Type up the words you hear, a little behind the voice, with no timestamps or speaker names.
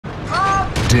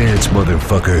Dance,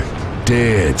 motherfucker.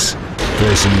 Dance.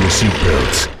 Fasten your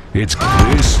seatbelts.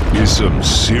 This is some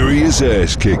serious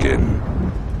ass kicking.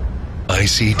 I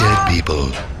see dead people.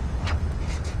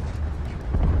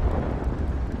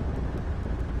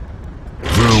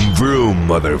 Vroom vroom,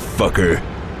 motherfucker.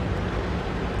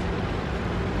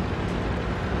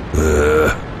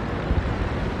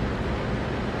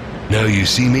 Now you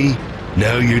see me,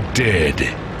 now you're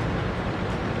dead.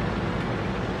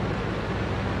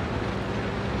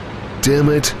 Damn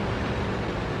it.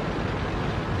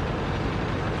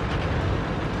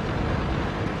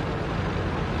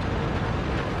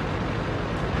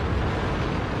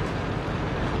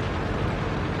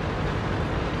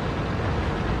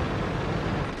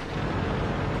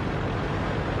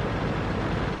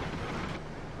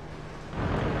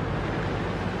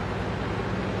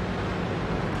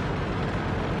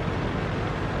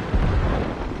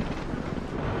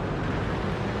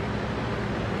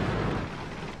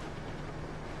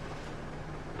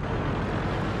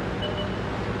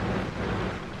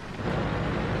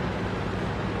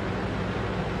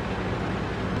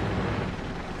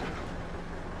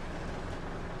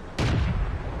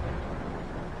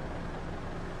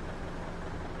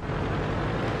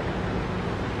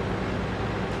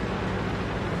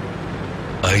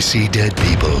 I see dead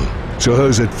people. So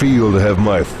how's it feel to have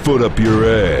my foot up your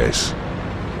ass?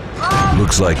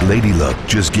 Looks like Lady Luck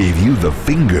just gave you the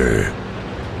finger.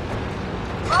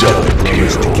 Double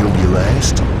promise to kill you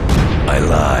last? I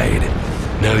lied.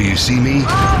 Now you see me,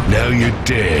 now you're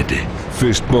dead.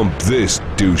 Fist bump this,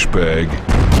 douchebag.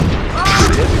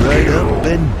 Sit right up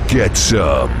and get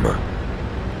some.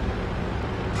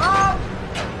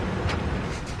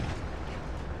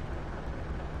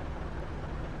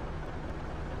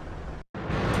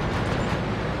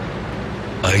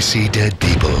 I see dead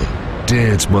people.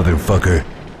 Dance, motherfucker.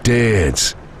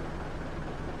 Dance.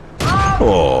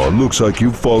 Oh, looks like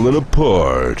you've fallen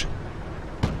apart.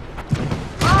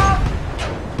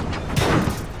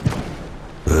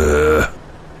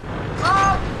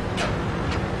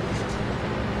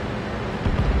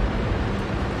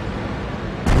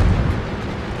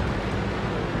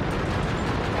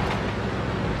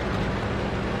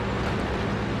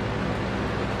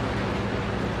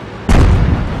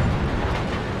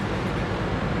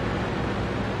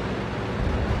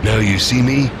 Now you see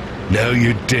me, now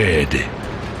you're dead.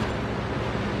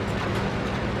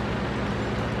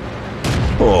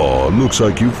 Oh, looks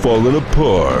like you've fallen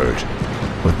apart.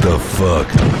 What the fuck?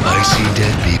 I see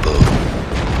dead people.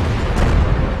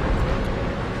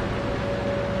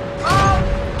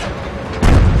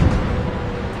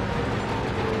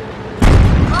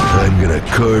 I'm gonna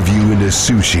carve you into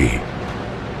sushi.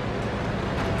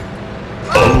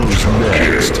 Who's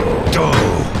next?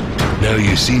 Oh! Now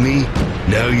you see me,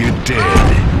 now you're dead.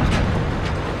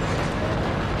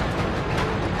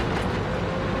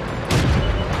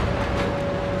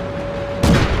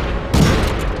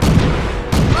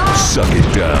 Suck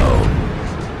it down.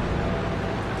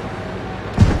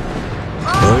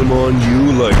 I'm on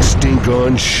you like stink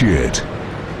on shit.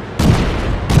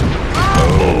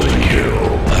 Oh,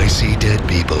 you. I see dead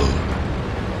people.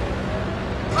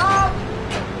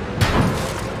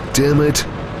 Damn it.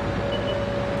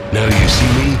 Now you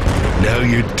see me, now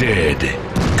you're dead.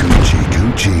 Gucci,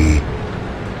 Gucci.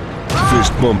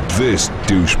 Fist bump this,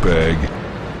 douchebag.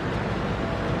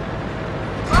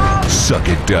 Suck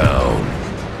it down.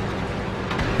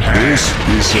 This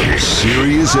is some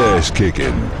serious ass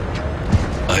kicking.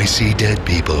 I see dead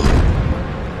people.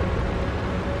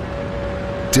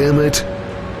 Damn it.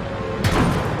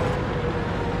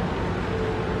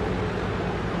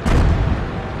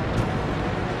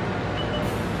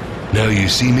 Now you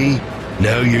see me,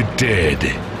 now you're dead.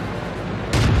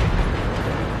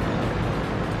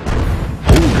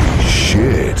 Holy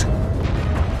shit.